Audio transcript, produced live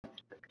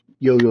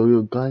Yo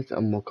guys,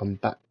 and welcome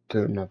back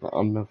to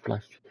another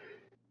Flash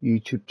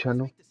YouTube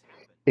channel.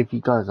 If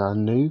you guys are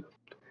new,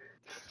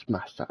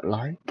 smash that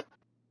like,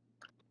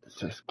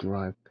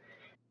 subscribe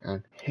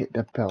and hit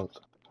the bell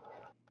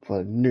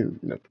for new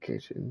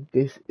notification.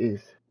 This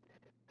is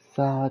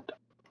sad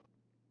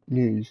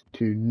news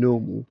to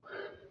normal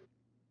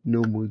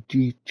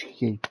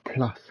GTA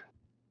Plus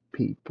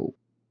people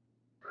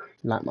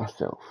like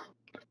myself.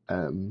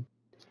 The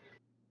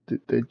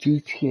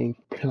GTA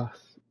Plus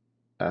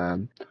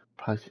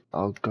prices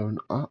are going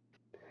up.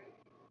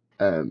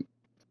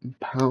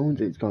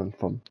 Pounds is going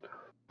from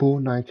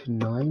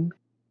 £4.99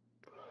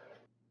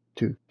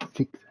 to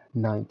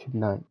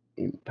 £6.99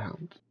 in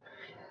pounds,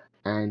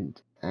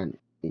 and in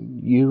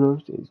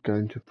euros it's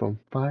going to from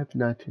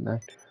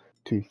 £5.99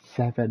 to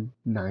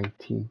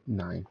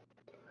 £7.99.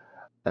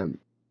 Um,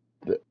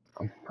 the,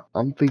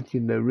 I'm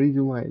thinking the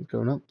reason why it's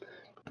going up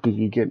because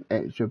you get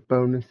extra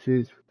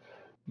bonuses.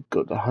 You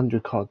got the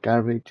 100-car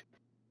garage.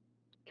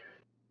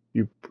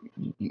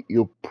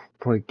 You'll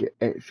probably get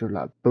extra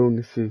like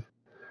bonuses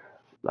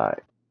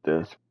like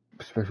the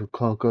special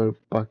cargo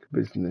bike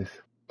business.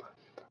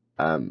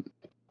 And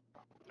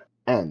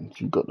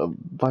you got the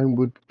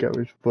Vinewood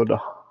garage for the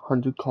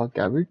 100-car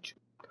garage.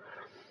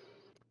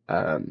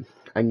 And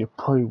you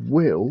probably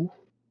will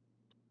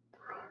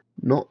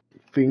not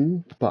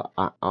think, but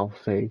I'll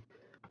say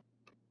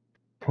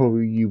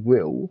probably you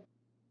will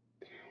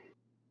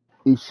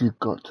if you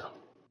got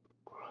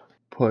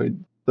probably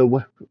the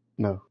weapon.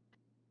 No,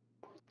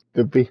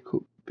 the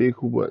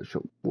vehicle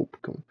workshop will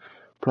become.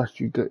 Plus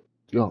you get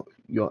your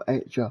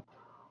extra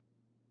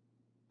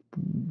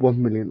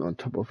 1 million on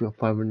top of your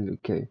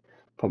 500k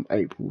from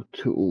April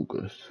to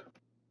August.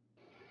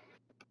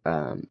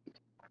 And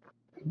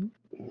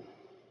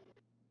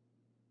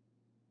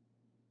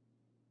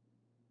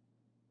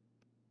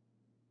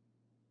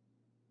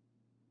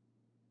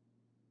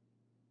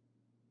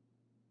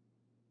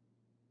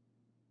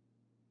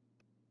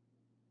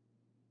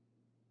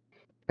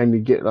you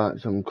get like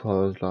some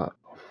cars like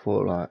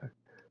for like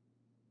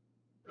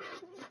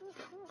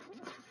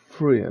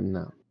free and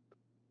that.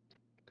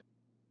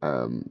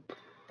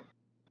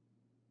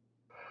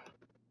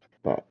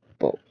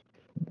 But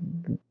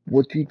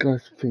what do you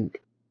guys think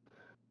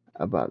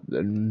about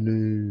the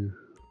new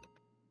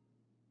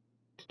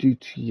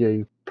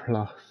GTA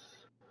Plus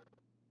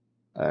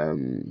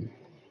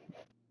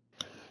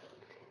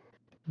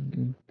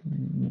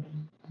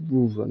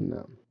rules on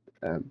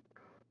them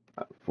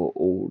for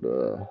all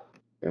the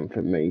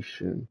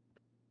information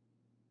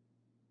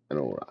and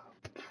all that?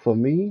 For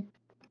me,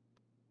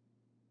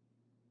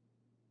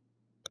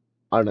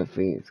 I don't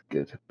think it's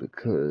good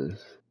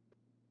because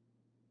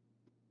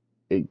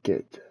it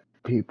gets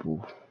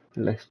people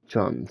less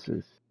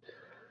chances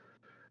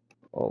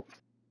of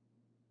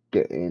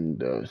getting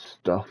the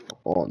stuff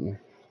on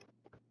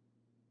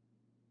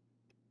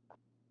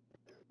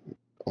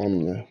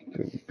the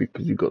thing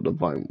because you got the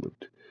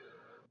Vinewood,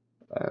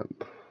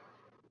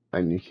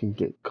 and you can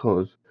get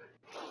cars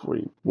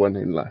free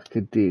when like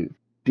the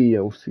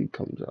DLC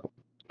comes out.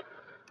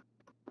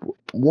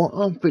 What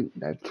I think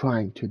they're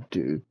trying to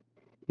do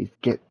is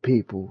get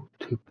people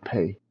to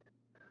pay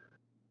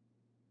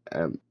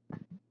the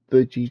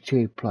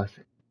GTA Plus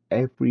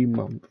every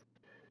month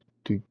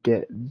to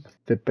get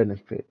the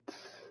benefits.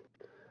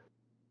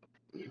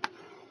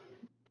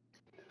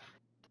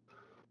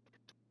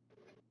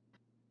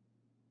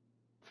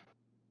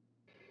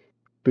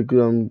 Because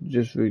I'm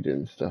just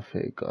reading stuff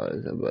here,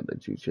 guys, about the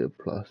GTA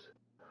Plus.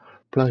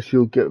 Plus,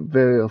 you'll get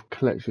various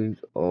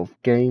collections of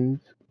games,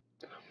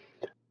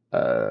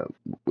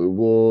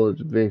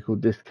 rewards, vehicle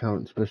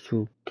discounts,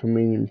 special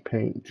communion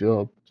paint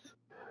jobs,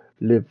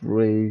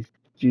 liveries,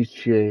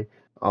 GTA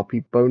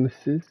RP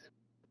bonuses.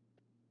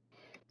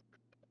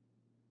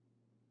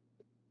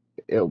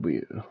 It'll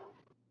be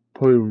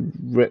probably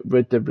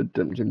Red Dead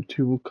Redemption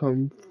 2 will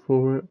come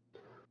for it.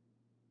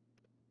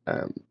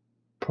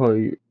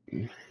 Probably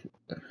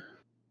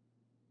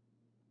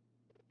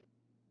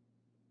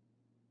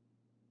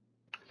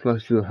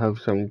plus you'll have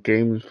some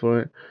games for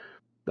it,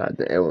 like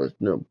the Ellis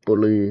Not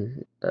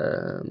Bully.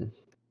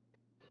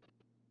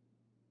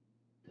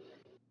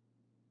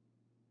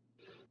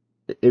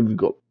 If you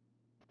got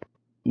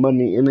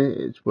money in it,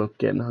 it's worth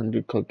getting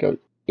 100 coins.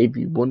 If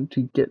you want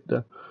to get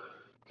the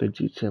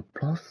GTA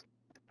Plus,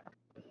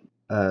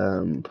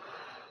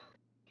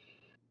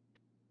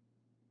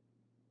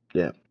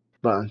 yeah.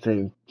 But I'm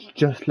saying,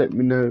 just let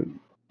me know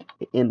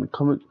in the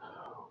comments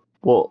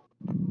what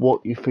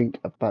you think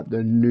about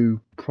the new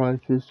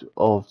prices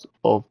of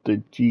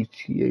the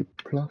GTA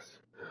Plus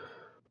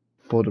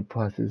for the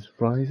prices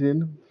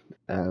rising.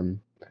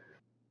 But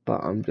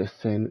I'm just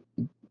saying,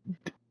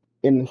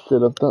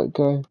 instead of that,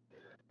 guys,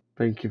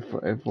 thank you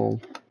for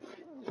everyone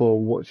for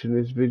watching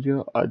this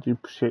video. I do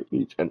appreciate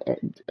each and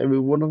every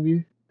one of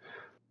you.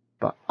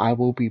 But I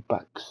will be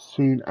back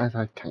soon as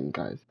I can,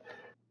 guys,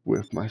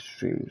 with my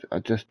streams. I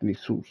just need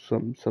to sort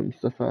some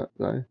stuff out,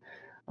 guys.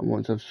 And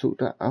once I've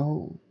sorted that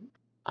out,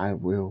 I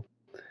will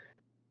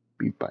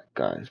be back,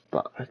 guys.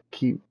 But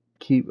keep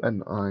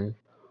an eye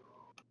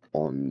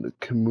on the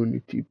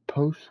community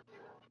post,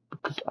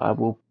 because I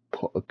will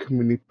put a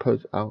community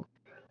post out,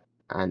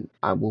 and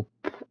I will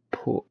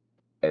put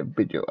a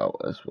video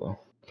out as well.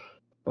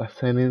 But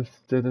then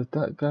instead of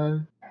that,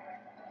 guys,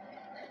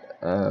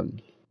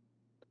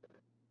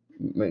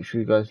 make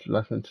sure you guys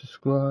like and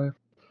subscribe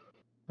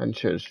and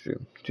share the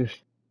stream.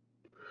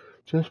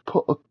 Just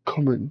put a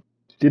comment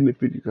in the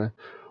video, guys,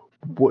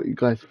 what you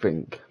guys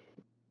think.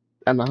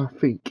 And I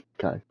think,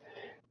 guys,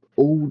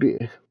 all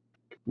this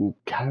will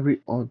carry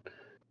on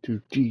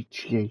to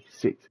GTA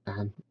 6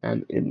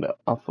 and in the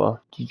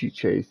other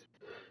GTAs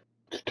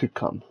to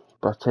come.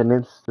 But then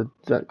instead of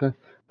that, guys,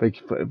 thank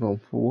you for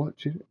everyone for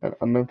watching, and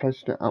I'm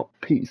passing it out.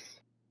 Peace.